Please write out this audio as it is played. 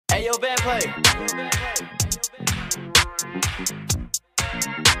Hey, yo, bad play.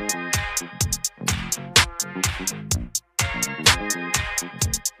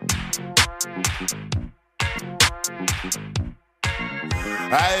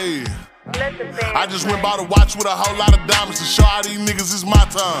 Hey, I just went by the watch with a whole lot of diamonds to show all these niggas it's my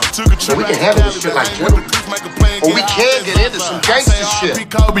time. Took a trip we can handle this shit like gentlemen. Or we can get into some gangster shit.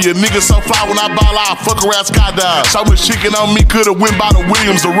 Kobe, a nigga so fly when I ball out, fuck around skydive. So much chicken on me, coulda went by the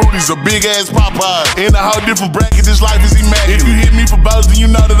Williams, the Rudy's, a big ass Popeye. In a whole different bracket, this life is immaculate. If you hit me for bows, then you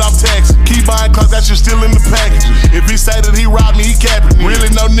know that I'm taxing. Keep buying cause that shit still in the packages. If he say that he robbed me, he capping me.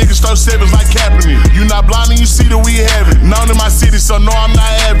 Really no niggas throw sevens like Kaepernick. You not blind and you see that we have it. Known in my city, so no, I'm not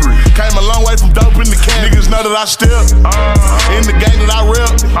average. Came a long way from dope in the can. Niggas know that I step in the game that I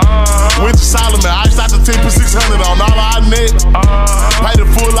rep. Went to Solomon, iced out the 10 for 600 on all our net. Paid it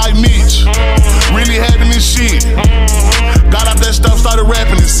full like Mitch. Really having this shit. Got out that stuff, started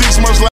rapping it.